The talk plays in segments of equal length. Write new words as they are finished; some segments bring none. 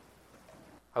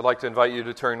I'd like to invite you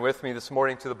to turn with me this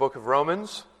morning to the book of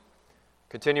Romans,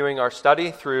 continuing our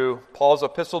study through Paul's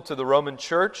epistle to the Roman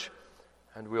church,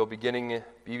 and we'll be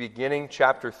beginning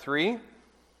chapter 3,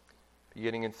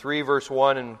 beginning in 3 verse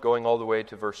 1 and going all the way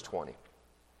to verse 20.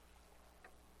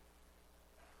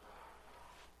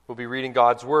 We'll be reading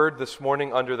God's Word this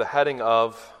morning under the heading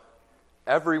of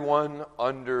Everyone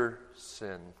Under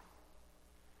Sin.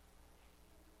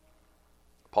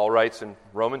 Paul writes in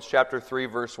Romans chapter 3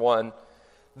 verse 1,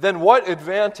 "Then what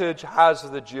advantage has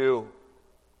the Jew?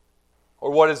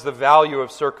 Or what is the value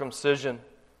of circumcision?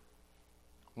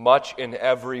 Much in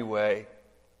every way.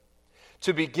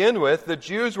 To begin with, the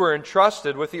Jews were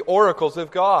entrusted with the oracles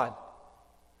of God.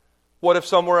 What if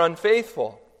some were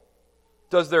unfaithful?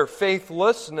 Does their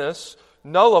faithlessness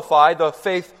nullify the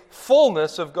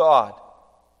faithfulness of God?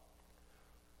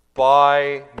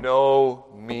 By no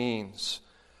means.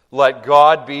 Let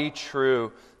God be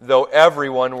true, though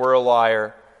everyone were a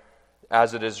liar,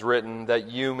 as it is written, that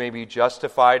you may be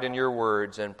justified in your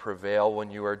words and prevail when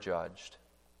you are judged.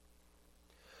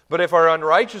 But if our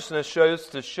unrighteousness serves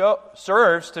to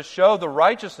show the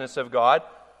righteousness of God,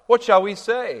 what shall we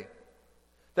say?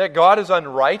 That God is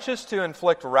unrighteous to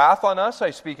inflict wrath on us?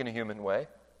 I speak in a human way.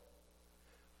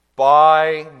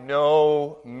 By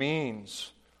no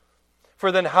means.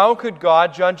 For then how could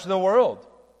God judge the world?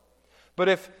 But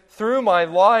if through my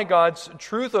lie God's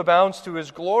truth abounds to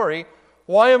His glory,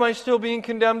 why am I still being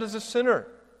condemned as a sinner?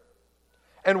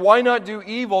 And why not do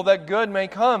evil that good may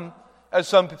come, as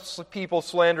some people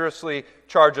slanderously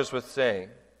charge us with saying?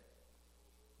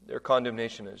 Their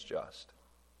condemnation is just.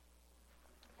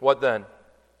 What then?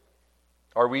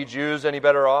 Are we Jews any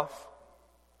better off?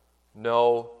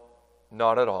 No,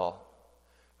 not at all.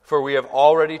 For we have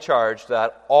already charged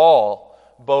that all,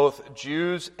 both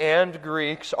Jews and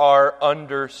Greeks, are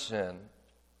under sin.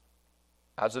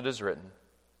 As it is written,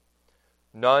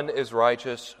 none is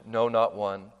righteous, no, not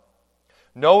one.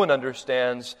 No one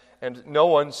understands, and no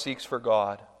one seeks for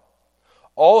God.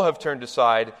 All have turned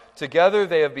aside. Together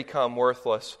they have become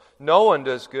worthless. No one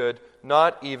does good,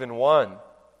 not even one.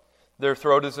 Their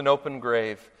throat is an open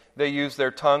grave. They use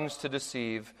their tongues to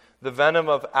deceive. The venom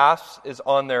of asps is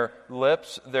on their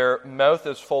lips. Their mouth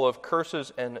is full of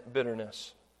curses and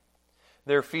bitterness.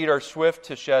 Their feet are swift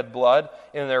to shed blood.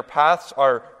 In their paths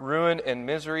are ruin and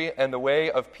misery, and the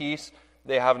way of peace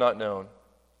they have not known.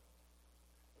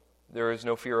 There is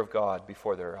no fear of God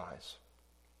before their eyes.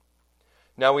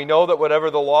 Now we know that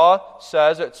whatever the law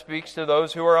says, it speaks to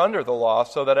those who are under the law,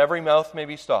 so that every mouth may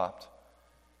be stopped,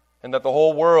 and that the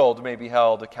whole world may be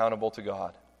held accountable to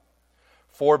God.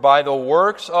 For by the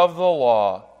works of the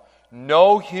law,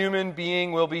 no human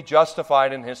being will be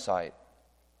justified in his sight,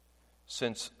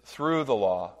 since through the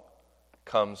law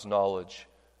comes knowledge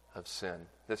of sin."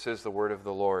 This is the word of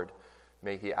the Lord.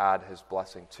 May He add His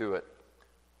blessing to it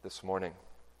this morning.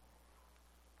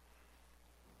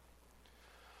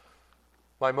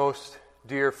 My most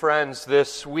dear friends,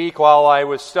 this week while I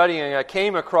was studying, I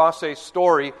came across a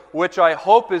story which I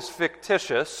hope is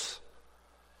fictitious,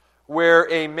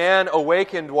 where a man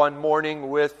awakened one morning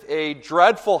with a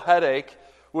dreadful headache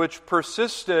which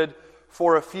persisted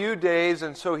for a few days,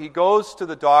 and so he goes to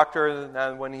the doctor,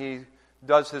 and when he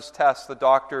does his test, the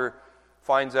doctor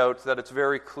finds out that it's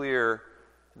very clear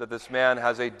that this man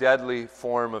has a deadly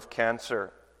form of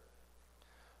cancer.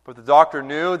 But the doctor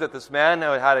knew that this man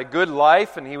had a good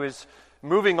life, and he was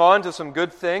moving on to some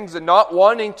good things, and not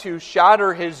wanting to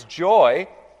shatter his joy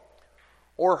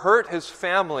or hurt his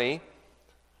family,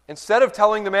 instead of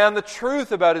telling the man the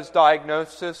truth about his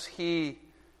diagnosis, he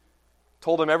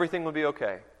told him everything would be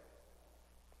okay.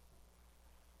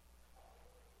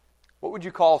 What would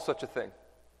you call such a thing?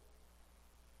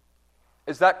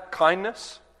 Is that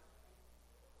kindness?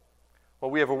 Well,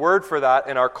 we have a word for that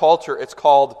in our culture. It's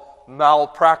called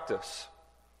malpractice.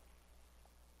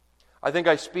 I think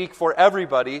I speak for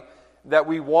everybody that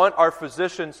we want our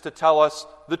physicians to tell us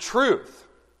the truth,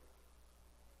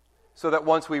 so that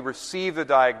once we receive the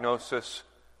diagnosis,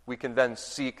 we can then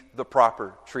seek the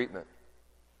proper treatment.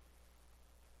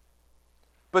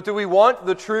 But do we want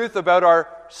the truth about our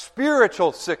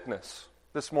spiritual sickness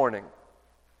this morning?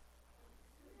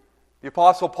 The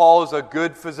Apostle Paul is a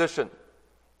good physician.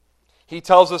 He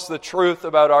tells us the truth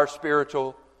about our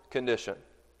spiritual condition.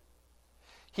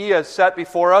 He has set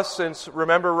before us, since,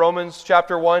 remember Romans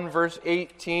chapter 1, verse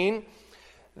 18,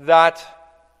 that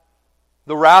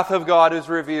the wrath of God is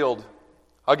revealed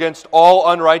against all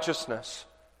unrighteousness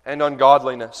and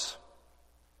ungodliness,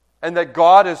 and that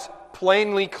God is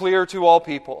plainly clear to all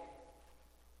people.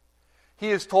 He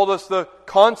has told us the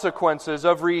consequences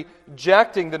of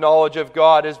rejecting the knowledge of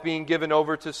God as being given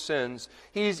over to sins.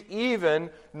 He's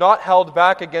even not held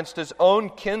back against his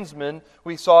own kinsmen.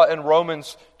 We saw in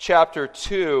Romans chapter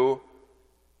 2,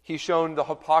 he's shown the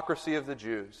hypocrisy of the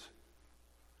Jews,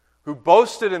 who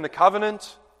boasted in the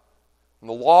covenant, in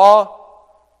the law,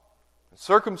 in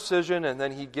circumcision, and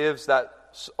then he gives that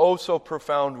oh so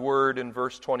profound word in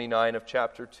verse 29 of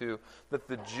chapter 2, that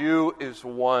the Jew is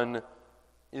one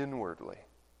inwardly.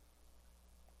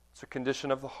 It's a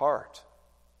condition of the heart.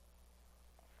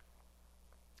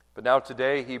 But now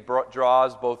today he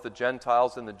draws both the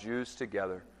Gentiles and the Jews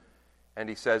together, and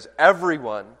he says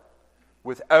everyone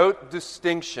without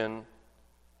distinction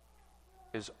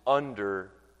is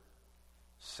under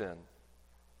sin.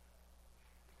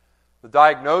 The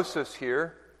diagnosis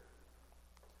here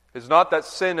is not that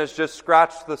sin has just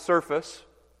scratched the surface.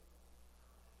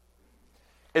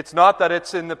 It's not that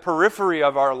it's in the periphery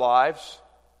of our lives,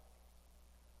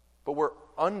 but we're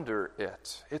under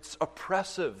it. It's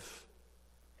oppressive.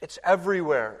 It's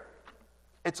everywhere.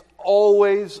 It's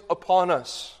always upon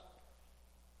us.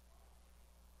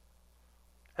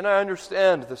 And I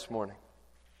understand this morning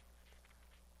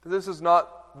that this is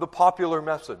not the popular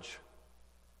message.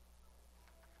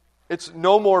 It's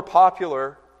no more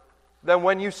popular than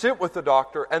when you sit with the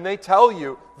doctor and they tell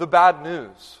you the bad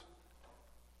news.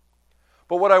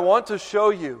 But what I want to show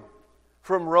you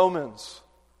from Romans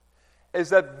is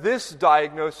that this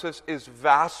diagnosis is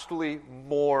vastly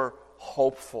more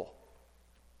hopeful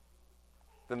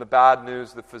than the bad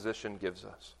news the physician gives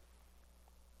us.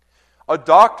 A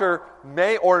doctor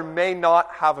may or may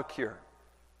not have a cure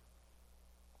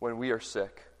when we are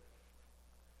sick.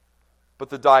 But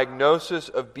the diagnosis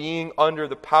of being under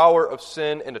the power of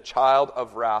sin and a child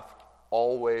of wrath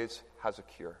always has a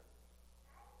cure.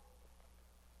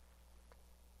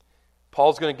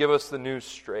 Paul's going to give us the news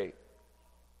straight.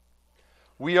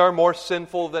 We are more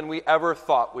sinful than we ever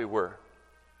thought we were.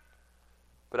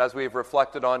 But as we've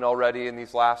reflected on already in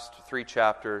these last 3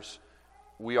 chapters,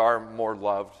 we are more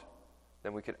loved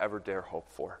than we could ever dare hope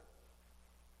for.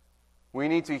 We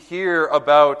need to hear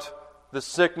about the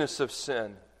sickness of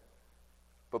sin,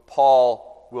 but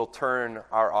Paul will turn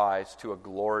our eyes to a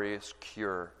glorious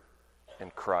cure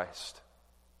in Christ.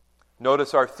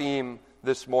 Notice our theme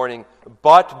this morning,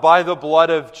 but by the blood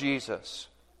of Jesus,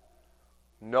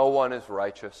 no one is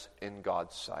righteous in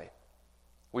God's sight.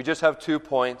 We just have 2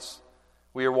 points.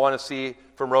 We want to see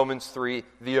from Romans 3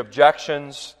 the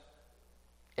objections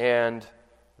and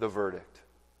the verdict.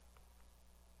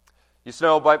 You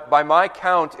know, by my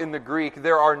count in the Greek,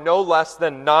 there are no less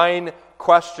than 9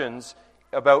 questions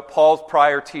about Paul's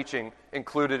prior teaching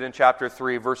included in chapter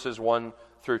 3, verses 1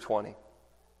 through 20.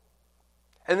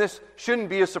 And this shouldn't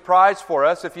be a surprise for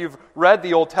us. If you've read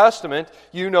the Old Testament,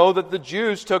 you know that the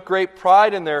Jews took great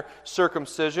pride in their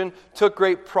circumcision, took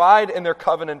great pride in their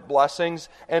covenant blessings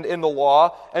and in the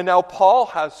law. And now Paul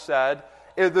has said,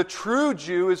 the true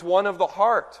Jew is one of the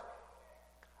heart.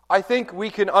 I think we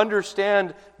can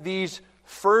understand these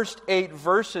first 8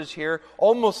 verses here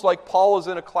almost like Paul is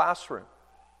in a classroom.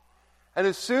 And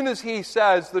as soon as he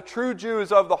says, the true Jew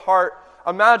is of the heart,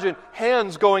 imagine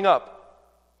hands going up.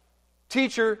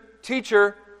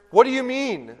 Teacher, what do you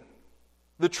mean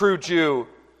the true Jew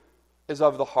is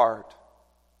of the heart?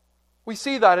 We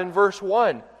see that in verse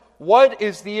 1. What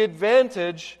is the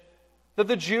advantage that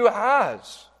the Jew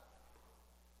has?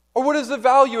 Or what is the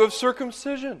value of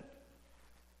circumcision?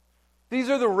 These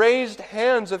are the raised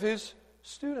hands of his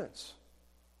students.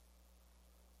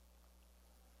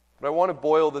 But I want to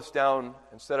boil this down,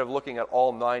 instead of looking at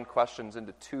all 9 questions,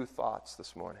 into 2 thoughts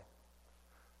this morning.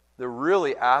 They're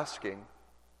really asking,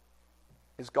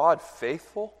 is God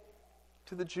faithful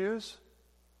to the Jews?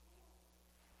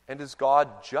 And is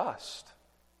God just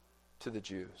to the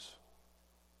Jews?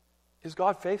 Is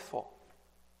God faithful?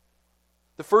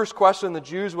 The first question the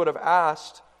Jews would have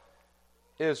asked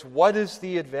is, what is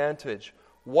the advantage?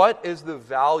 What is the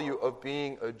value of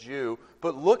being a Jew?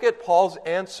 But look at Paul's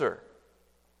answer.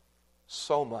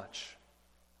 So much.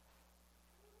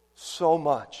 So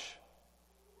much.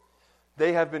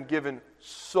 They have been given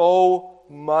so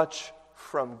much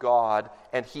from God,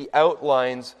 and he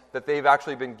outlines that they've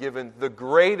actually been given the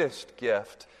greatest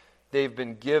gift. They've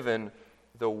been given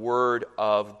the Word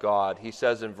of God. He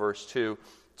says in verse 2,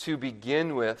 to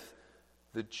begin with,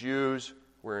 the Jews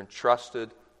were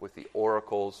entrusted with the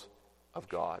oracles of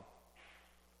God.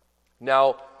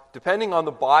 Now, depending on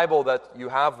the Bible that you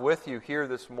have with you here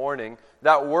this morning,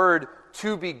 that word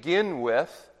to begin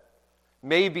with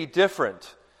may be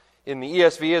different. In the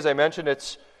ESV, as I mentioned,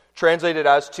 it's translated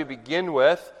as to begin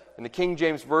with. In the King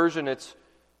James Version, it's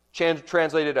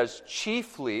translated as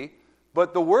chiefly.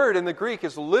 But the word in the Greek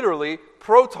is literally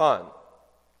proton,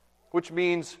 which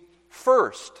means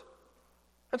first.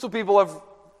 And so people have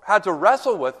had to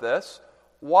wrestle with this.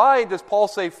 Why does Paul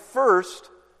say first,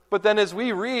 but then as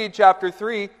we read chapter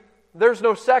 3, there's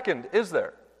no second, is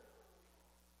there?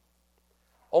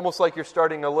 Almost like you're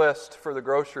starting a list for the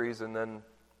groceries and then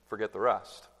forget the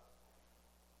rest.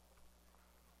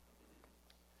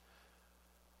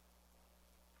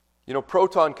 You know,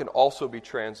 proton can also be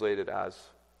translated as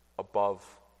above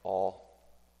all.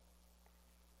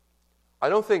 I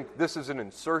don't think this is an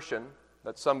insertion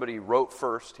that somebody wrote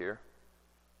first here,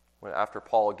 after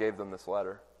Paul gave them this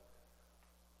letter,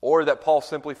 or that Paul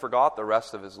simply forgot the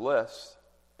rest of his list,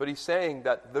 but he's saying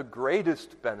that the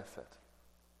greatest benefit,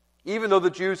 even though the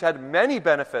Jews had many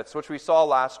benefits, which we saw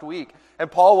last week,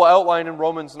 and Paul will outline in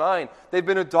Romans 9, they've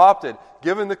been adopted,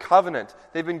 given the covenant,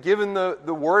 they've been given the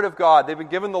Word of God, they've been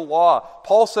given the law.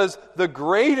 Paul says the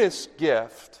greatest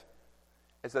gift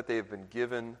is that they have been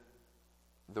given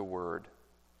the Word,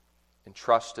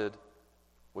 entrusted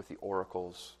with the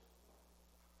oracles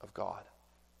of God.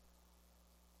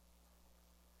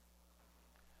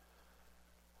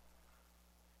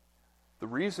 The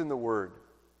reason the Word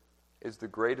is the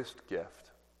greatest gift,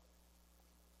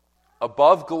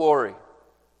 above glory,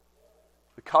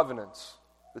 the covenants,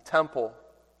 the temple,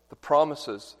 the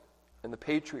promises, and the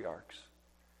patriarchs,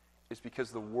 is because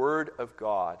the Word of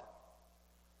God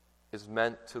is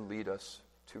meant to lead us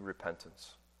to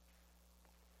repentance.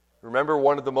 Remember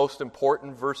one of the most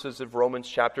important verses of Romans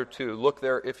chapter 2. Look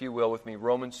there, if you will, with me.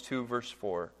 Romans 2, verse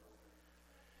 4.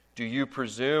 Do you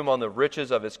presume on the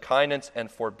riches of his kindness and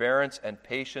forbearance and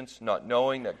patience, not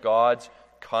knowing that God's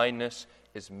kindness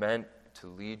is meant to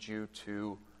lead you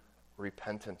to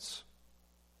repentance?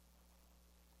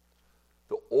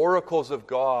 The oracles of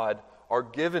God are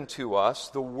given to us.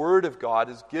 The Word of God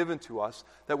is given to us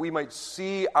that we might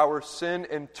see our sin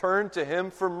and turn to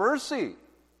Him for mercy,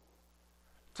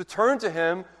 to turn to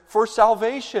Him for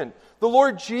salvation. The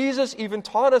Lord Jesus even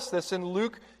taught us this in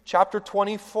Luke chapter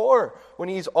 24, when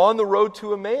He's on the road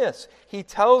to Emmaus. He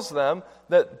tells them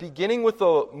that beginning with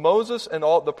Moses and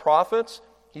all the prophets,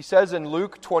 He says in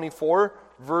Luke 24,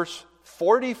 verse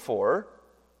 44,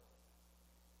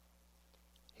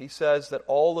 He says that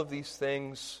all of these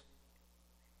things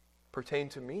pertain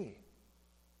to me.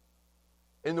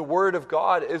 In the Word of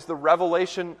God is the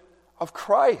revelation of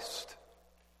Christ.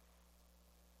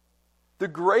 The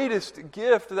greatest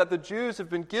gift that the Jews have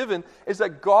been given is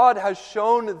that God has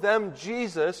shown them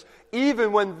Jesus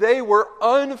even when they were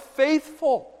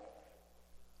unfaithful.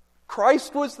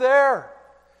 Christ was there.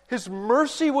 His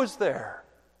mercy was there.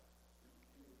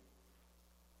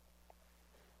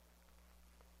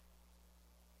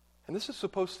 And this is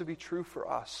supposed to be true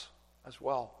for us as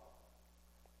well.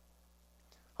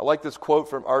 I like this quote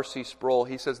from R.C. Sproul.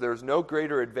 He says, there is no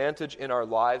greater advantage in our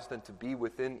lives than to be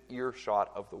within earshot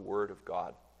of the Word of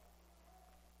God.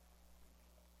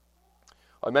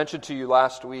 I mentioned to you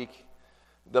last week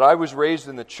that I was raised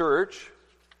in the church,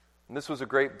 and this was a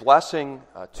great blessing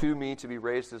to me to be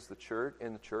raised in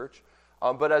the church.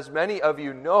 But as many of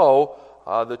you know,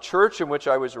 the church in which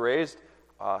I was raised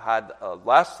had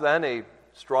less than a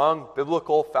strong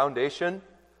biblical foundation.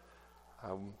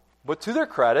 But to their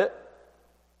credit,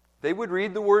 they would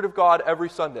read the Word of God every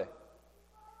Sunday.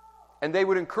 And they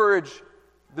would encourage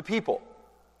the people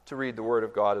to read the Word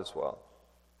of God as well.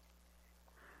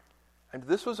 And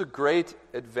this was a great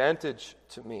advantage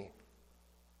to me.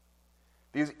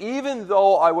 Because even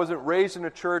though I wasn't raised in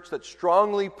a church that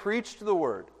strongly preached the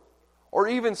Word, or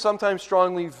even sometimes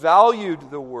strongly valued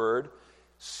the Word,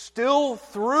 still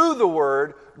through the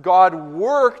Word, God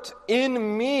worked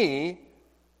in me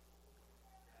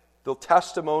the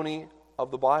testimony of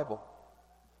the Bible.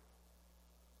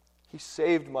 He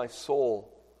saved my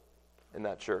soul in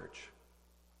that church.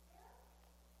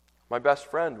 My best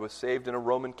friend was saved in a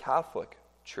Roman Catholic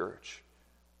church.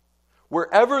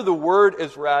 Wherever the Word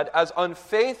is read, as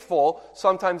unfaithful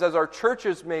sometimes as our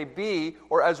churches may be,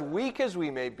 or as weak as we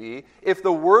may be, if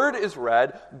the Word is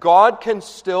read, God can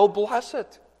still bless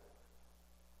it.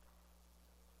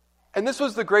 And this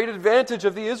was the great advantage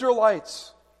of the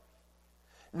Israelites.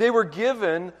 They were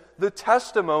given the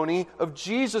testimony of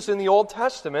Jesus in the Old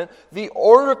Testament, the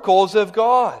oracles of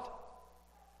God.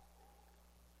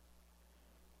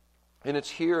 And it's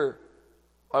here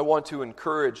I want to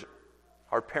encourage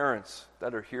our parents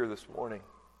that are here this morning.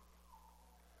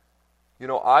 You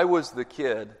know, I was the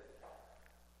kid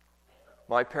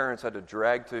my parents had to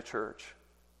drag to church.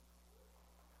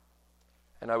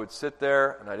 And I would sit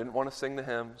there and I didn't want to sing the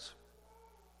hymns.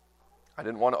 I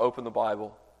didn't want to open the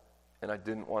Bible. And I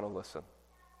didn't want to listen.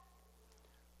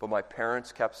 But my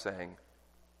parents kept saying,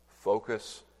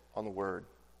 focus on the Word.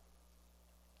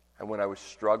 And when I was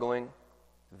struggling,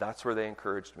 that's where they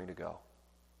encouraged me to go.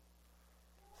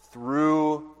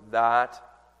 Through that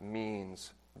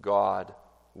means, God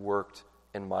worked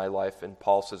in my life. And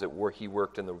Paul says he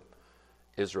worked in the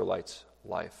Israelites'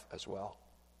 life as well.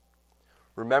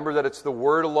 Remember that it's the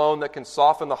Word alone that can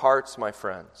soften the hearts, my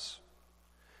friends.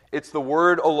 It's the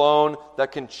Word alone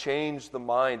that can change the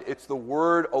mind. It's the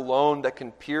Word alone that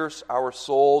can pierce our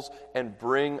souls and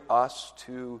bring us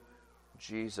to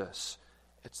Jesus.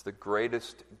 It's the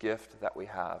greatest gift that we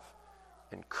have.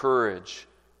 Encourage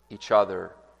each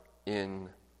other in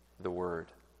the Word.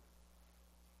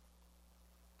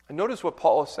 And notice what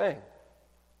Paul is saying.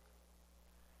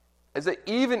 Is that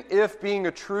even if being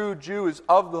a true Jew is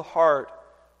of the heart,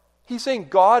 he's saying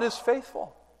God is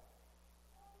faithful.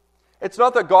 It's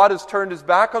not that God has turned his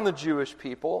back on the Jewish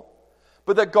people,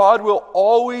 but that God will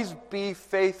always be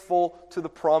faithful to the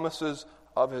promises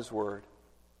of his word.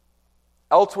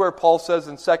 Elsewhere, Paul says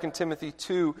in 2 Timothy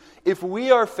 2, if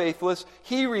we are faithless,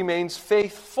 he remains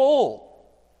faithful.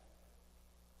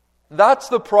 That's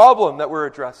the problem that we're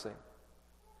addressing.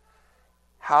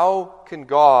 How can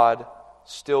God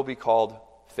still be called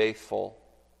faithful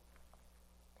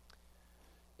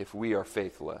if we are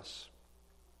faithless?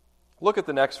 Look at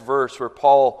the next verse where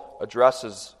Paul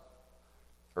addresses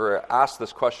or asks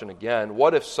this question again.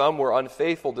 What if some were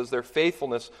unfaithful? Does their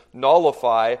faithfulness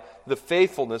nullify the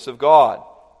faithfulness of God?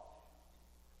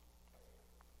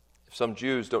 If some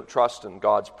Jews don't trust in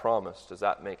God's promise, does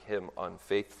that make him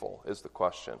unfaithful? Is the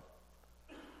question.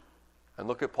 And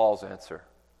look at Paul's answer.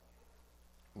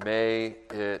 May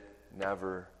it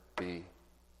never be.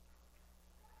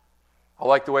 I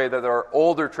like the way that our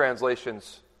older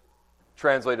translations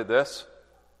translated this.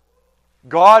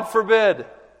 God forbid.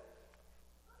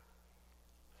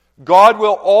 God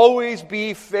will always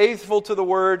be faithful to the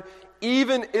word,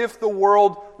 even if the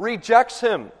world rejects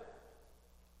him.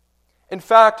 In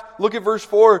fact, look at verse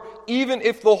 4. Even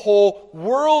if the whole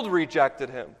world rejected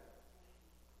him.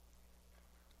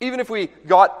 Even if we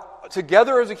got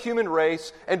together as a human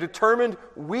race and determined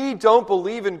we don't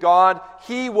believe in God,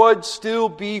 he would still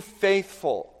be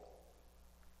faithful.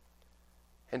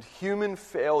 And human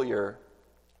failure,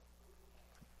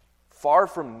 far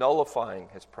from nullifying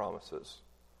his promises,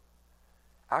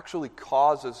 actually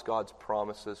causes God's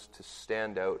promises to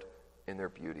stand out in their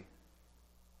beauty.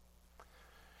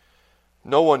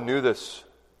 No one knew this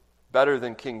better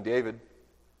than King David.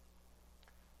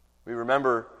 We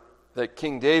remember that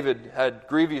King David had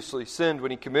grievously sinned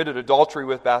when he committed adultery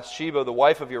with Bathsheba, the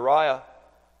wife of Uriah.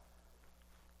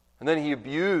 And then he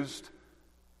abused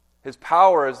his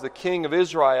power as the king of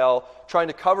Israel, trying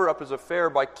to cover up his affair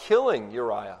by killing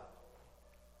Uriah.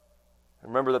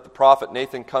 Remember that the prophet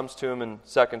Nathan comes to him in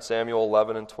 2 Samuel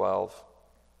 11 and 12.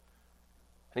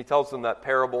 And he tells them that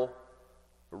parable,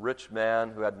 a rich man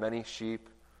who had many sheep,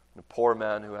 and a poor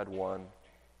man who had one.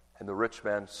 And the rich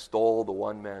man stole the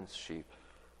one man's sheep.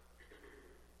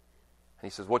 And he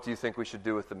says, what do you think we should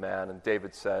do with the man? And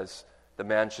David says, the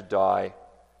man should die.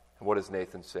 And what does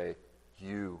Nathan say?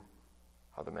 You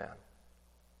are the man.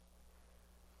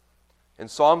 In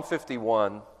Psalm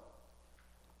 51,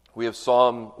 we have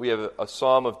a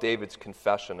psalm of David's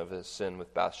confession of his sin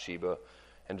with Bathsheba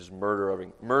and his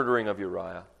murdering of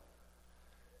Uriah.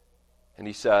 And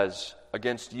he says,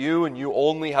 against you and you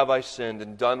only have I sinned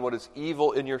and done what is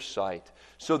evil in your sight,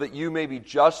 so that you may be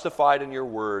justified in your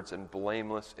words and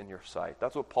blameless in your sight.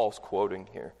 That's what Paul's quoting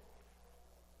here.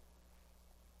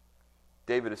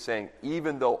 David is saying,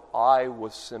 even though I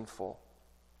was sinful,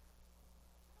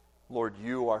 Lord,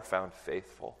 you are found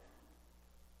faithful.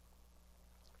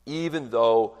 Even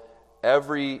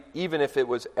if it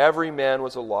was every man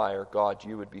was a liar, God,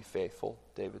 you would be faithful.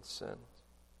 David sinned.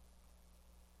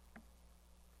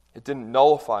 It didn't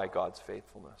nullify God's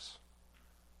faithfulness.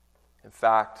 In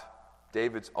fact,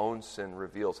 David's own sin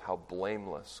reveals how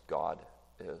blameless God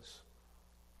is.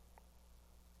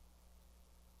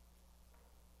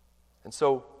 And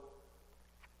so,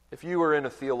 if you were in a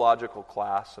theological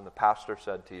class and the pastor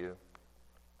said to you,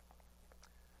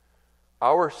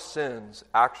 our sins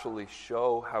actually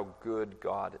show how good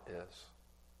God is.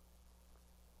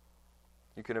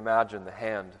 You can imagine the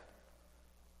hand.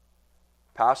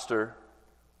 Pastor,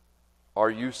 are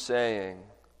you saying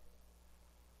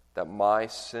that my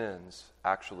sins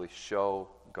actually show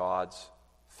God's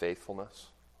faithfulness?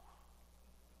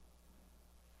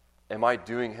 Am I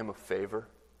doing him a favor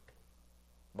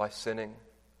by sinning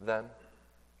then?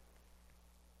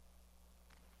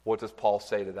 What does Paul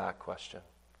say to that question?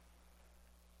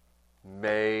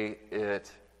 May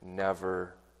it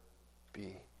never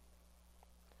be.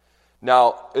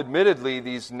 Now, admittedly,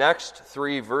 these next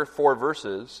 4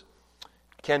 verses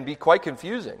can be quite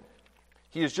confusing.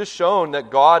 He has just shown that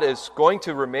God is going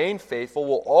to remain faithful,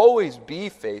 will always be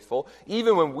faithful,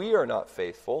 even when we are not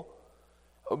faithful.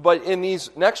 But in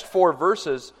these next 4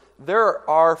 verses, there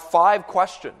are 5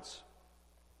 questions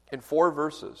in 4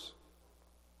 verses.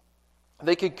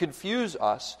 They can confuse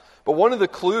us, but one of the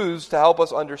clues to help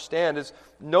us understand is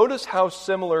notice how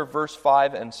similar verse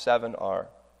 5 and 7 are.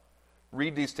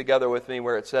 Read these together with me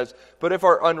where it says, "But if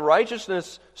our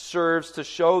unrighteousness serves to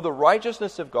show the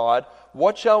righteousness of God,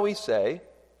 what shall we say?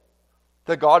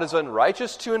 That God is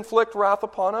unrighteous to inflict wrath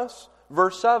upon us?"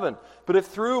 Verse 7, "But if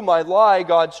through my lie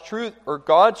God's truth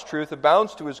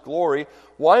abounds to his glory,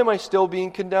 why am I still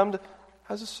being condemned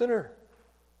as a sinner?"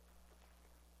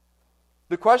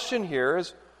 The question here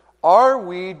is, are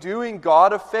we doing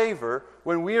God a favor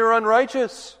when we are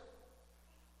unrighteous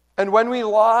and when we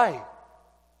lie?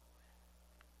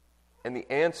 And the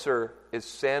answer is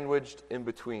sandwiched in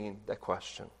between that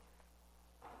question.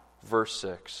 Verse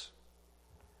 6,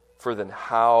 "For then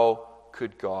how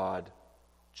could God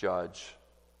judge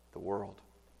the world?"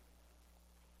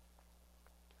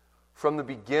 From the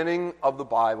beginning of the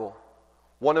Bible,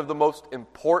 one of the most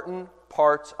important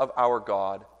parts of our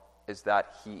God is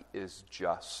that he is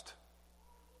just.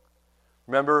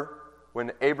 Remember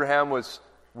when Abraham was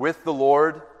with the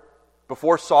Lord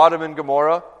before Sodom and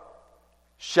Gomorrah?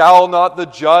 "Shall not the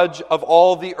judge of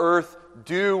all the earth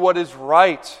do what is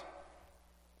right?"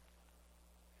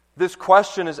 This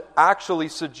question is actually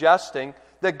suggesting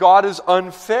that God is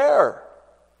unfair,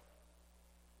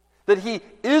 that he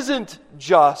isn't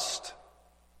just.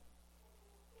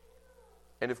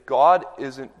 And if God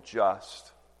isn't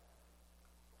just,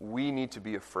 we need to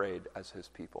be afraid as his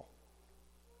people.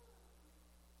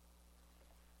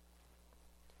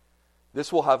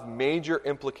 This will have major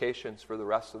implications for the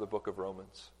rest of the book of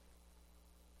Romans.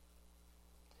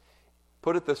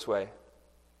 Put it this way.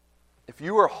 If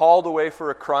you were hauled away for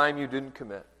a crime you didn't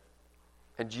commit,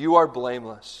 and you are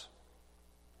blameless,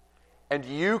 and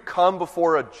you come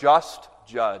before a just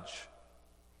judge,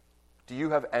 do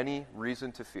you have any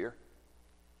reason to fear?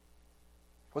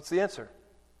 What's the answer?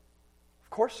 Of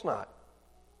course not.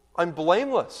 I'm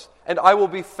blameless, and I will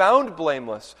be found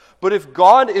blameless. But if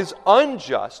God is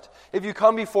unjust, if you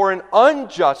come before an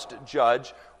unjust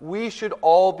judge, we should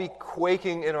all be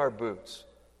quaking in our boots.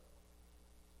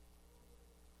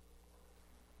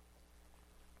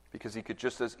 Because he could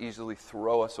just as easily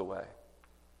throw us away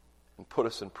and put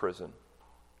us in prison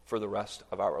for the rest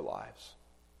of our lives.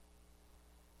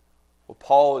 What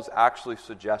Paul is actually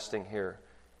suggesting here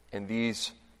in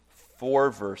these 4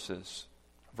 verses,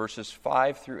 verses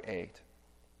 5 through 8,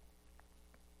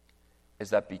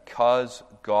 is that because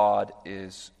God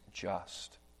is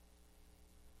just,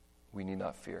 we need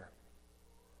not fear.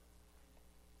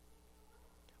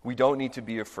 We don't need to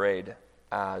be afraid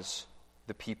as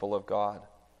the people of God.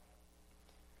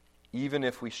 Even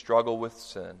if we struggle with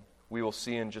sin, we will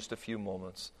see in just a few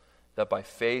moments that by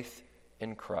faith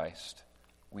in Christ,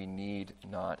 we need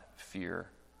not fear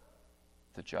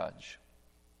the judge.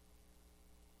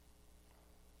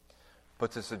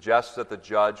 But to suggest that the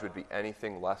judge would be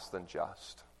anything less than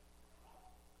just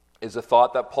is a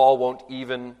thought that Paul won't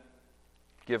even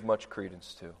give much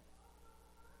credence to.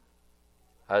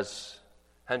 As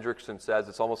Hendrickson says,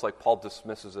 it's almost like Paul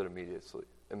dismisses it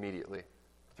immediately.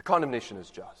 The condemnation is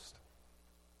just.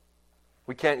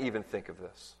 We can't even think of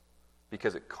this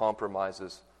because it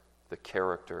compromises the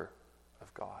character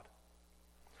of God.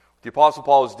 What the Apostle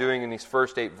Paul is doing in these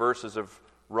first 8 verses of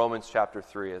Romans chapter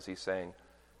 3 is he's saying,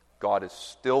 God is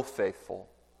still faithful.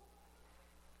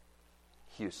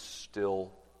 He is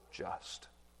still just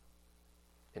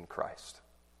in Christ.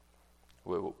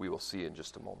 We will see in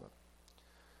just a moment.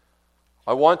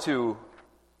 I want to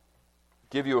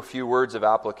give you a few words of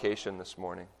application this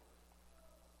morning.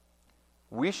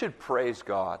 We should praise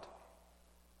God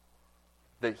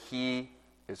that he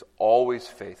is always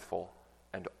faithful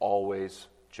and always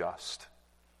just.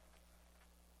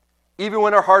 Even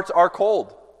when our hearts are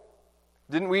cold.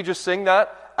 Didn't we just sing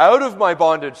that? Out of my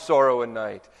bondage, sorrow, and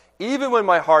night. Even when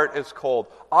my heart is cold,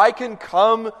 I can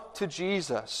come to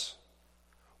Jesus.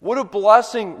 What a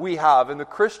blessing we have in the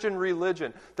Christian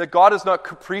religion, that God is not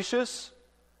capricious.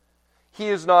 He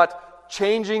is not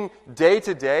changing day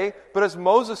to day, but as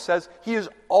Moses says, he is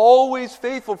always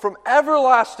faithful from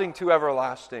everlasting to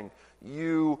everlasting.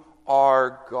 You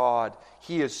are God.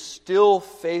 He is still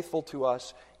faithful to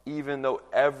us, even though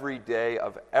every day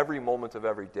of every moment of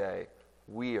every day,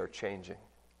 we are changing.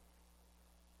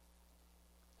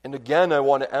 And again, I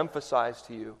want to emphasize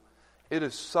to you, it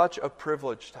is such a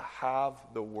privilege to have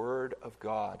the Word of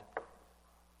God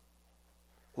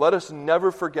let us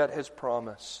never forget His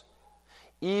promise.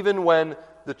 Even when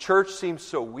the church seems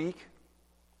so weak,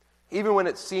 even when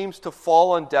it seems to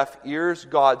fall on deaf ears,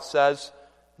 God says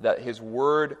that His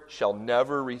word shall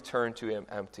never return to Him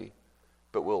empty,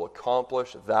 but will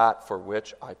accomplish that for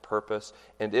which I purpose,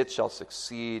 and it shall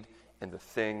succeed in the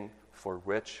thing for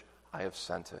which I have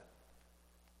sent it.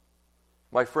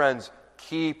 My friends,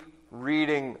 keep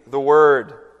reading the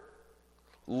Word.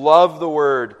 Love the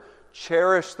Word.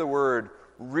 Cherish the Word.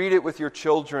 Read it with your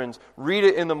children. Read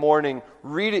it in the morning.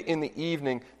 Read it in the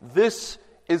evening. This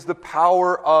is the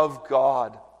power of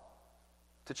God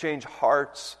to change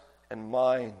hearts and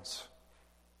minds.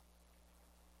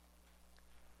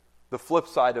 The flip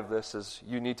side of this is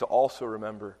you need to also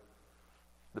remember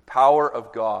the power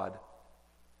of God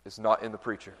is not in the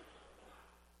preacher.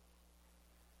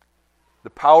 The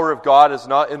power of God is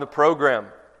not in the program.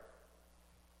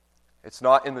 It's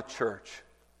not in the church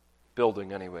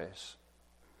building anyways.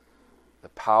 The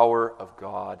power of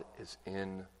God is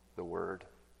in the Word.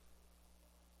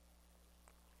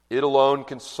 It alone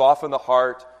can soften the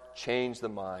heart, change the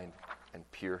mind, and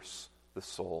pierce the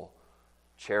soul.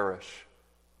 Cherish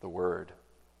the Word.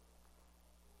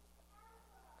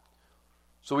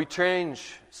 So we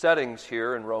change settings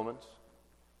here in Romans.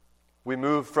 We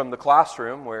move from the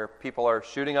classroom where people are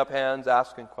shooting up hands,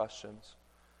 asking questions.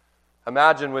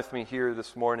 Imagine with me here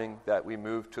this morning that we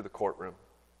move to the courtroom,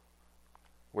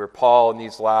 where Paul, in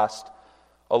these last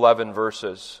 11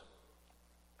 verses,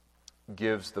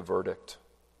 gives the verdict.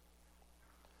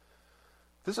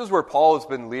 This is where Paul has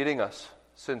been leading us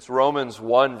since Romans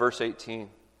 1, verse 18.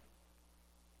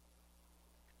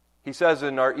 He says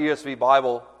in our ESV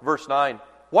Bible, verse 9,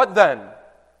 "What then?"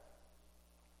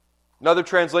 In other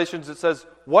translations it says,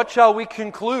 "What shall we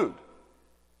conclude?"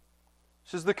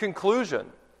 This is the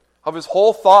conclusion of his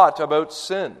whole thought about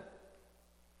sin.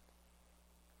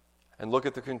 And look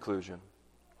at the conclusion.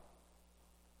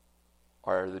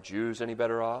 Are the Jews any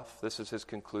better off? This is his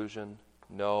conclusion.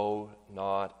 No,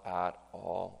 not at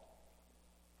all.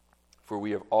 For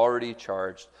we have already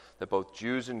charged that both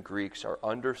Jews and Greeks are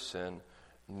under sin.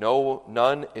 No,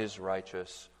 none is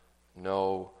righteous.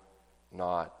 No,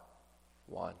 not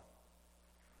one.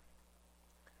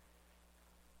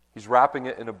 He's wrapping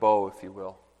it in a bow, if you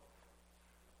will.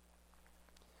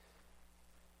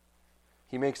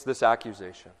 He makes this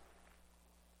accusation.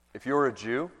 If you're a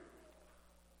Jew,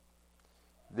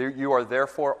 you are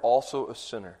therefore also a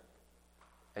sinner,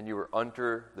 and you are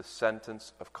under the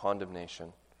sentence of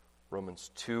condemnation. Romans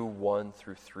 2, 1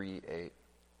 through 3, 8.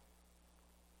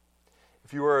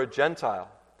 If you are a Gentile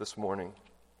this morning,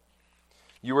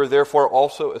 you are therefore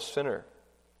also a sinner,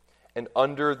 and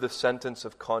under the sentence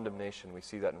of condemnation. We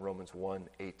see that in Romans 1,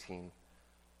 18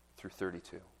 through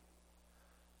 32.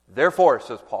 Therefore,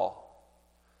 says Paul,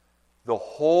 the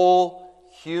whole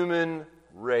human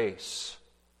race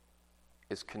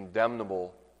is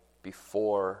condemnable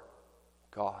before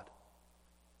God.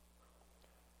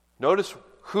 Notice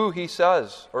who he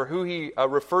says, or who he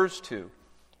refers to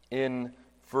in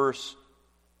verse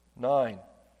 9.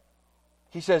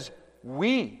 He says,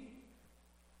 we.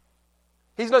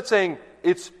 He's not saying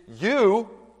it's you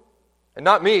and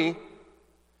not me,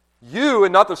 you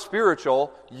and not the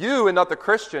spiritual, you and not the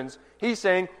Christians. He's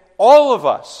saying all of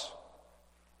us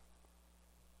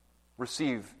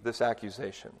receive this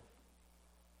accusation.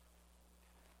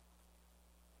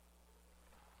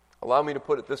 Allow me to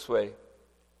put it this way.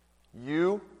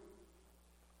 You,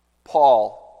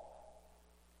 Paul,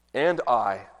 and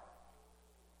I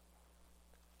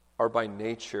are by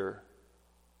nature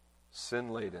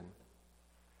sin-laden,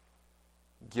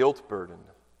 guilt-burdened,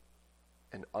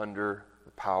 and under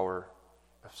the power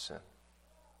of sin.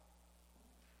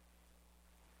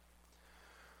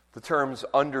 The terms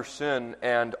under sin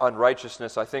and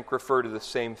unrighteousness, I think, refer to the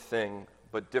same thing,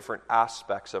 but different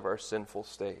aspects of our sinful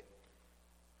state.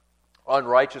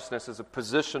 Unrighteousness is a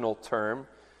positional term.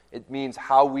 It means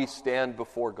how we stand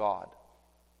before God.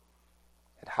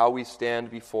 And how we stand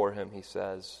before Him, he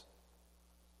says,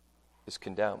 is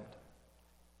condemned.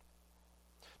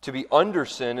 To be under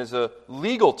sin is a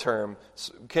legal term,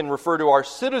 can refer to our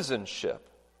citizenship,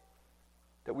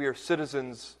 that we are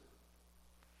citizens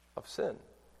of sin,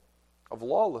 of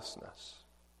lawlessness.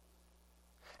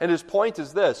 And his point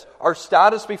is this: our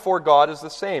status before God is the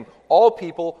same. All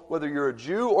people, whether you're a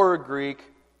Jew or a Greek,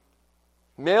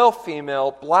 male, female,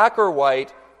 black or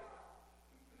white,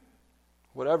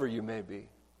 whatever you may be,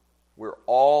 we're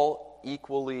all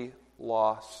equally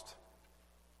lost,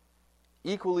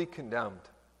 equally condemned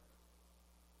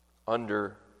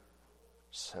under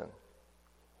sin.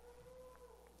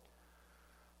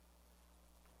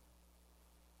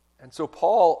 And so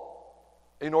Paul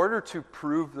in order to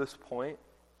prove this point,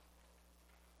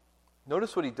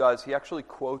 notice what he does. He actually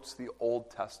quotes the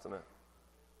Old Testament.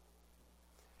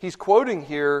 He's quoting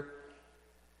here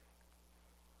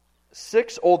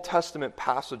 6 Old Testament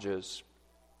passages.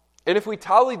 And if we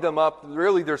tallied them up,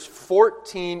 really there's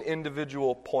 14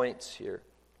 individual points here.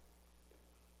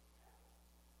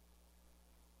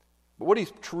 But what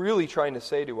he's really trying to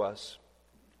say to us,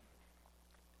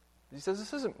 he says,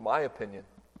 this isn't my opinion.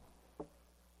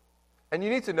 And you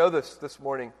need to know this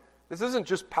morning. This isn't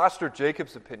just Pastor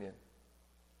Jacob's opinion.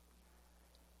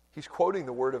 He's quoting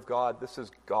the Word of God. This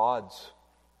is God's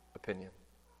opinion.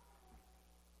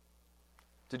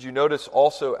 Did you notice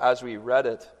also as we read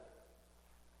it,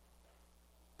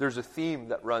 there's a theme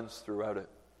that runs throughout it.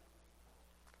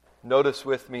 Notice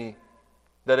with me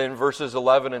that in verses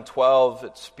 11 and 12,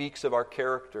 it speaks of our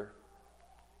character.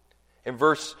 In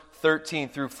verse 13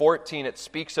 through 14, it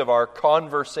speaks of our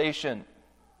conversation,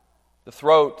 the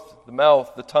throat, the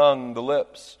mouth, the tongue, the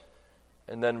lips.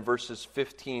 And then verses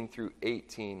 15 through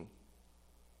 18,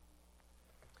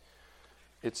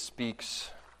 it speaks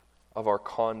of our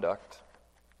conduct.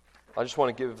 I just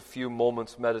want to give a few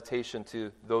moments meditation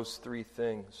to those 3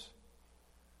 things.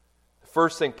 The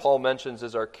first thing Paul mentions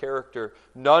is our character.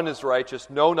 None is righteous,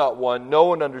 no, not one. No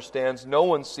one understands, no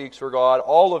one seeks for God.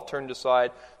 All have turned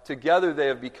aside. Together they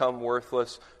have become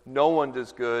worthless. No one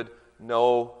does good,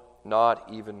 no, not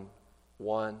even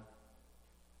one.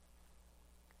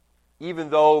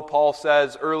 Even though Paul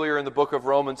says earlier in the book of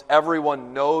Romans,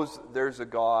 everyone knows there's a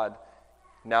God,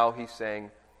 now he's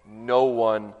saying no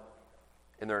one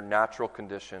in their natural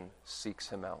condition seeks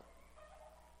him out.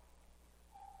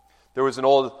 There was an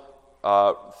old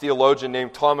theologian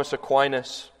named Thomas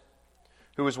Aquinas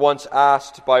who was once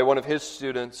asked by one of his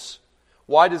students,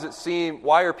 why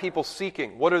are people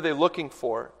seeking? What are they looking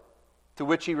for? To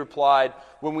which he replied,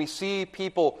 when we see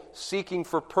people seeking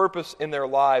for purpose in their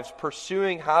lives,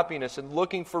 pursuing happiness and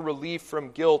looking for relief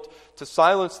from guilt to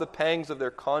silence the pangs of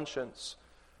their conscience,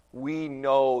 we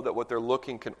know that what they're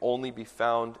looking can only be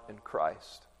found in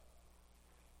Christ.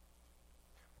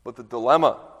 But the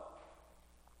dilemma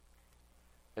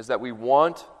is that we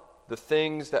want the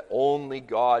things that only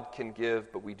God can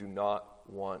give, but we do not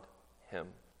want Him.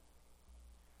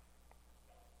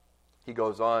 He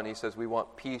goes on, he says, we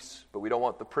want peace, but we don't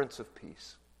want the Prince of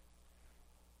Peace.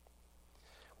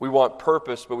 We want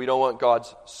purpose, but we don't want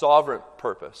God's sovereign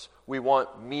purpose. We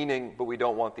want meaning, but we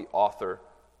don't want the author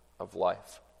of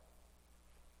life.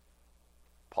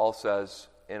 Paul says,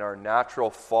 in our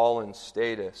natural fallen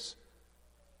status,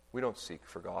 we don't seek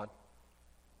for God.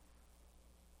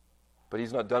 But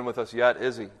He's not done with us yet,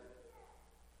 is He?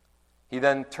 He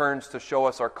then turns to show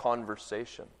us our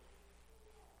conversation.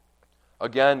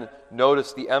 Again,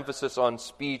 notice the emphasis on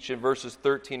speech in verses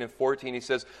 13 and 14. He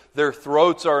says, their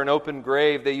throats are an open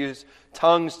grave. They use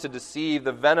tongues to deceive.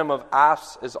 The venom of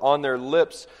asps is on their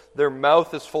lips. Their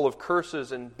mouth is full of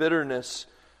curses and bitterness.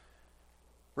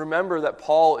 Remember that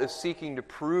Paul is seeking to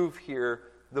prove here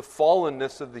the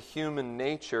fallenness of the human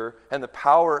nature and the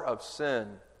power of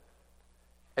sin.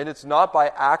 And it's not by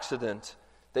accident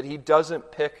that he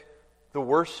doesn't pick the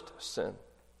worst sin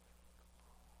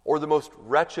or the most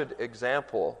wretched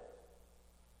example,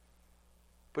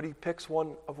 but he picks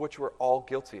one of which we're all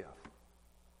guilty of: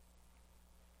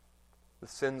 the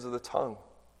sins of the tongue.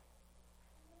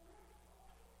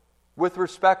 With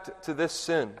respect to this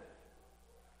sin,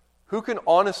 who can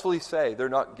honestly say they're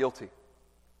not guilty?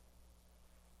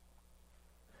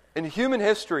 In human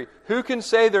history, who can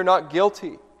say they're not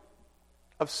guilty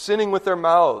of sinning with their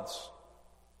mouths?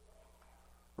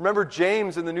 Remember,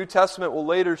 James in the New Testament will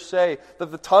later say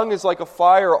that the tongue is like a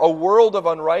fire, a world of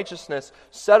unrighteousness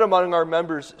set among our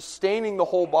members, staining the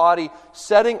whole body,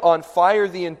 setting on fire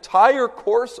the entire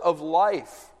course of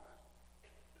life.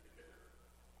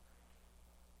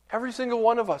 Every single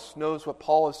one of us knows what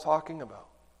Paul is talking about.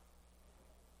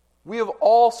 We have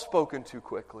all spoken too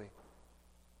quickly.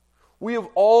 We have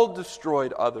all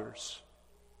destroyed others.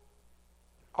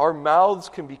 Our mouths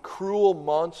can be cruel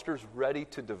monsters ready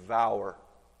to devour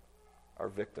our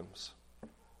victims.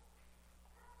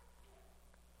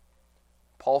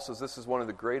 Paul says this is one of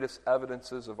the greatest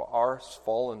evidences of our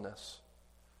fallenness,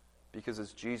 because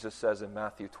as Jesus says in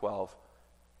Matthew 12,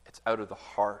 it's out of the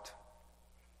heart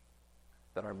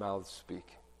that our mouths speak.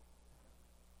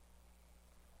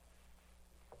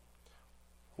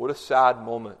 What a sad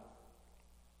moment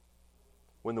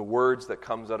when the words that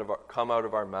come out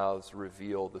of our mouths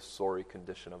reveal the sorry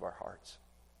condition of our hearts.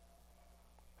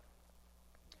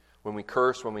 When we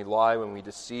curse, when we lie, when we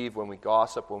deceive, when we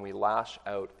gossip, when we lash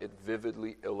out, it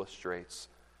vividly illustrates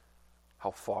how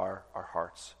far our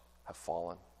hearts have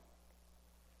fallen.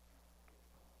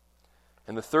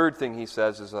 And the third thing he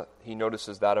says is that he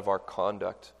notices that of our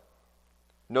conduct.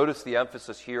 Notice the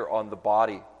emphasis here on the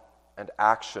body and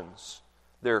actions.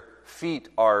 Their feet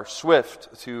are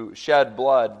swift to shed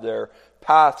blood. Their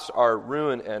paths are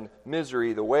ruin and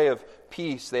misery. The way of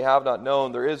peace they have not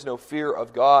known. There is no fear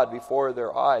of God before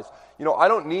their eyes. I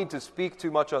don't need to speak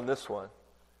too much on this one.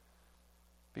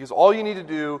 Because all you need to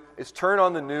do is turn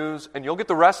on the news and you'll get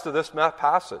the rest of this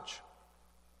passage.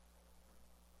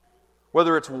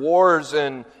 Whether it's wars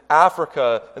in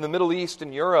Africa, in the Middle East,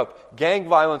 in Europe, gang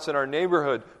violence in our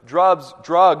neighborhood,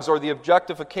 drugs, or the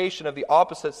objectification of the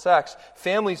opposite sex,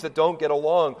 families that don't get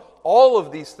along, all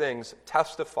of these things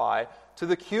testify to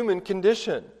the human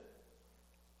condition.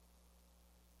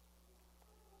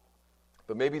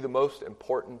 But maybe the most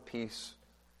important piece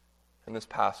in this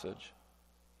passage,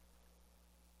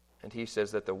 and he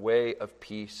says that the way of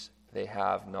peace they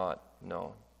have not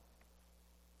known.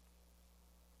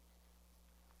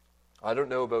 I don't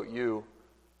know about you,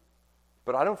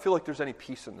 but I don't feel like there's any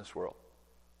peace in this world.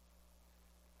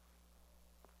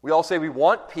 We all say we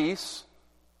want peace,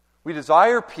 we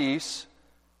desire peace,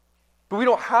 but we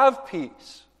don't have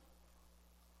peace.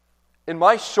 In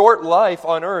my short life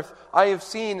on earth, I have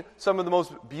seen some of the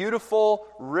most beautiful,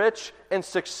 rich, and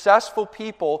successful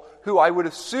people who I would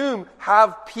assume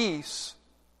have peace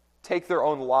take their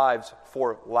own lives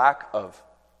for lack of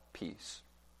peace.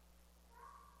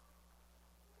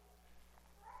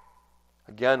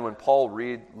 Again, when Paul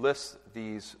lists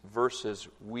these verses,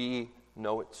 we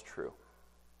know it's true.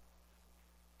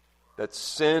 That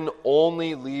sin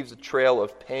only leaves a trail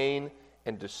of pain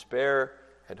and despair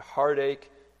and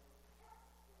heartache.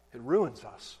 It ruins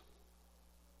us.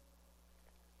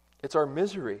 It's our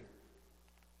misery.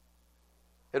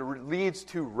 It leads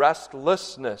to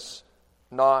restlessness,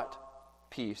 not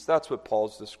peace. That's what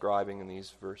Paul's describing in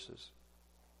these verses.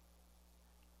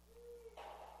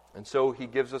 And so he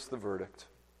gives us the verdict.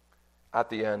 At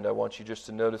the end, I want you just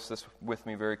to notice this with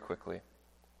me very quickly.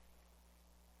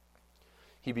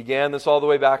 He began this all the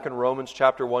way back in Romans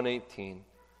chapter 1:18,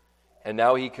 and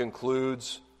now he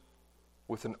concludes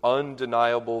with an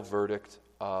undeniable verdict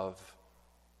of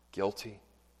guilty.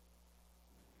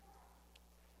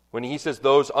 When he says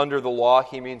those under the law,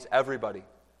 he means everybody.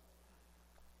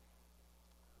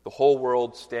 The whole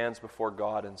world stands before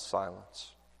God in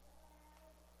silence.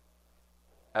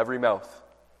 Every mouth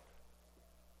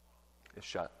is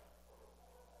shut.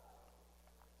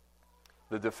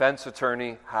 The defense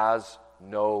attorney has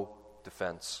no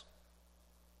defense.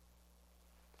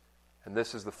 And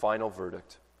this is the final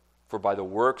verdict. For by the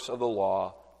works of the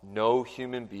law, no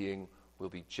human being will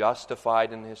be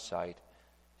justified in his sight,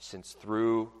 since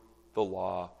through the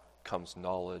law comes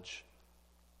knowledge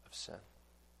of sin.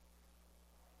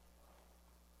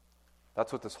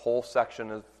 That's what this whole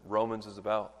section of Romans is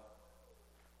about.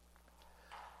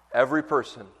 Every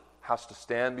person has to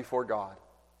stand before God,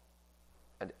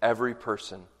 and every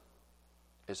person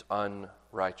is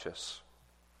unrighteous.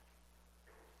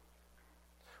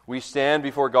 We stand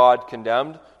before God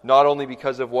condemned, not only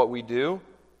because of what we do,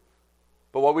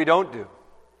 but what we don't do.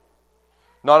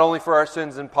 Not only for our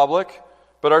sins in public,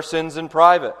 but our sins in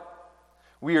private.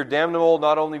 We are damnable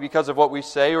not only because of what we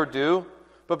say or do,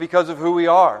 but because of who we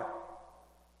are.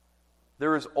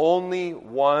 There is only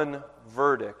one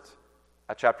verdict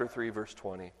at chapter 3, verse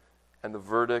 20, and the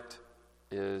verdict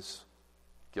is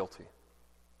guilty.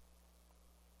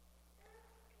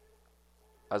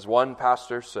 As one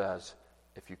pastor says,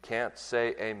 if you can't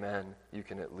say amen, you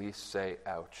can at least say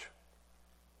ouch.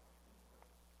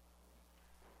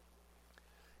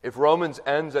 If Romans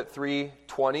ends at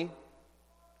 3:20,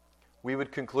 we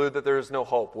would conclude that there is no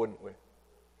hope, wouldn't we?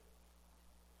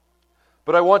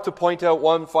 But I want to point out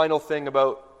one final thing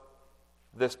about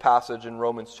this passage in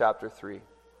Romans chapter 3.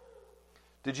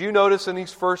 Did you notice in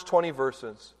these first 20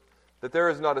 verses that there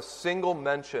is not a single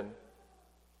mention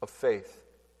of faith?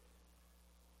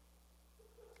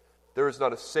 There is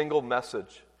not a single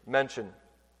mention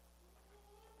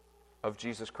of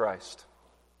Jesus Christ.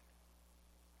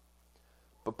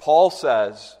 But Paul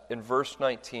says in verse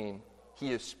 19,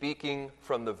 he is speaking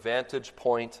from the vantage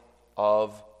point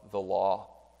of the law.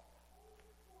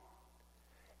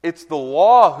 It's the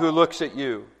law who looks at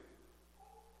you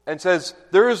and says,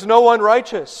 there is no one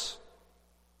righteous.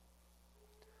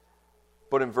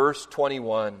 But in verse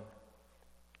 21,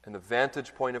 in the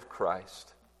vantage point of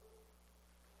Christ,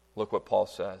 look what Paul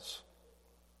says.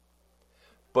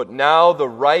 But now the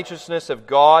righteousness of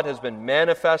God has been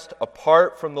manifest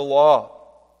apart from the law,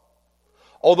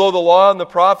 although the law and the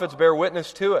prophets bear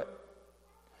witness to it.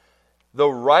 The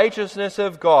righteousness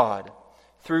of God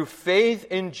through faith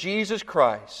in Jesus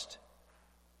Christ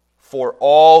for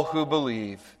all who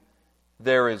believe,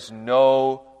 there is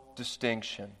no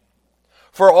distinction.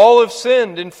 For all have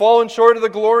sinned and fallen short of the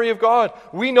glory of God.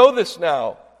 We know this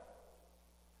now,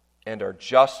 and are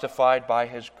justified by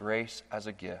His grace as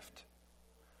a gift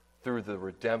through the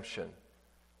redemption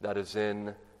that is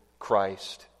in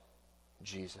Christ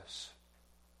Jesus.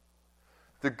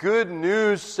 The good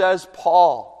news, says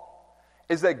Paul,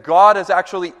 is that God has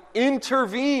actually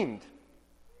intervened.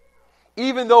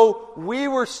 Even though we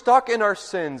were stuck in our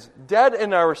sins, dead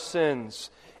in our sins.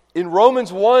 In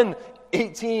Romans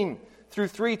 1:18 through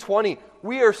 3:20,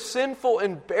 we are sinful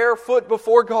and barefoot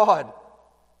before God.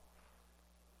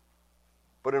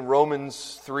 But in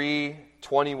Romans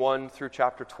 3:21 through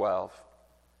chapter 12,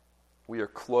 we are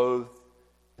clothed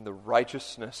in the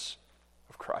righteousness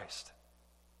of Christ.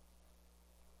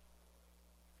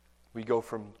 We go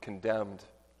from condemned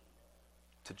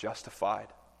to justified,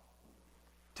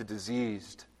 to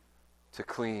diseased to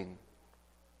clean,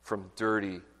 from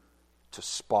dirty to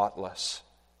spotless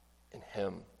in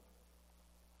Him.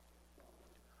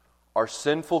 Our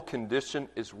sinful condition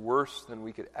is worse than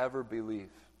we could ever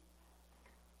believe.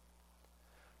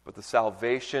 But the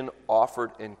salvation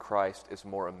offered in Christ is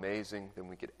more amazing than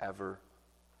we could ever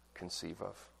conceive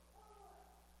of.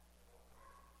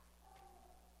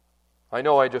 I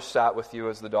know I just sat with you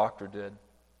as the doctor did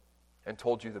and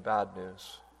told you the bad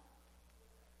news.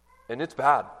 And it's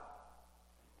bad.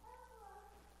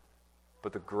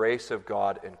 But the grace of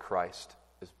God in Christ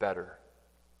is better,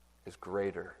 is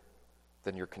greater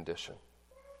than your condition.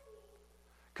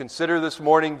 Consider this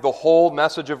morning the whole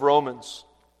message of Romans.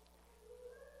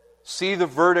 See the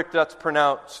verdict that's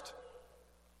pronounced.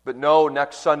 But no,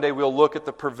 next Sunday we'll look at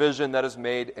the provision that is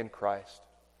made in Christ.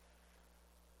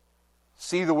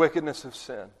 See the wickedness of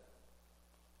sin.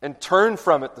 And turn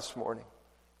from it this morning.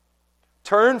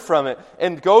 Turn from it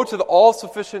and go to the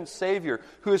all-sufficient Savior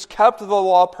who has kept the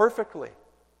law perfectly.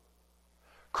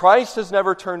 Christ has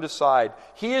never turned aside.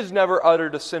 He has never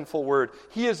uttered a sinful word.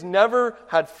 He has never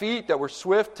had feet that were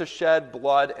swift to shed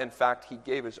blood. In fact, He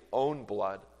gave His own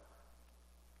blood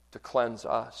to cleanse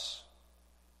us.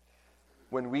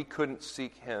 When we couldn't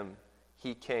seek Him,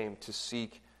 He came to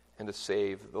seek and to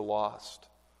save the lost.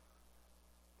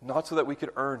 Not so that we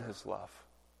could earn His love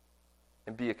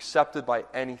and be accepted by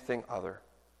anything other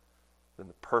than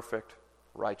the perfect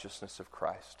righteousness of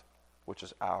Christ, which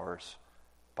is ours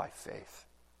by faith.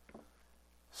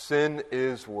 Sin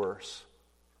is worse,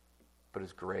 but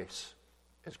His grace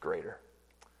is greater.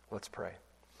 Let's pray.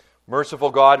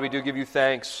 Merciful God, we do give You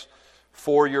thanks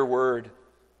for Your word,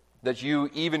 that You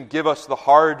even give us the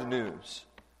hard news.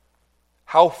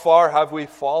 How far have we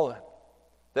fallen?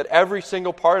 That every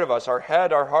single part of us, our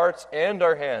head, our hearts, and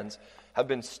our hands, have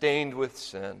been stained with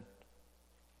sin.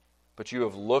 But You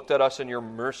have looked at us in Your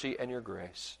mercy and Your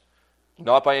grace,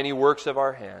 not by any works of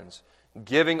our hands,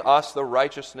 giving us the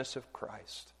righteousness of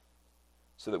Christ,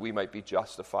 so that we might be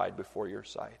justified before Your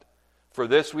sight. For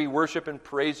this we worship and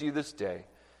praise You this day.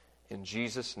 In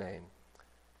Jesus' name,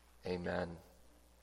 amen.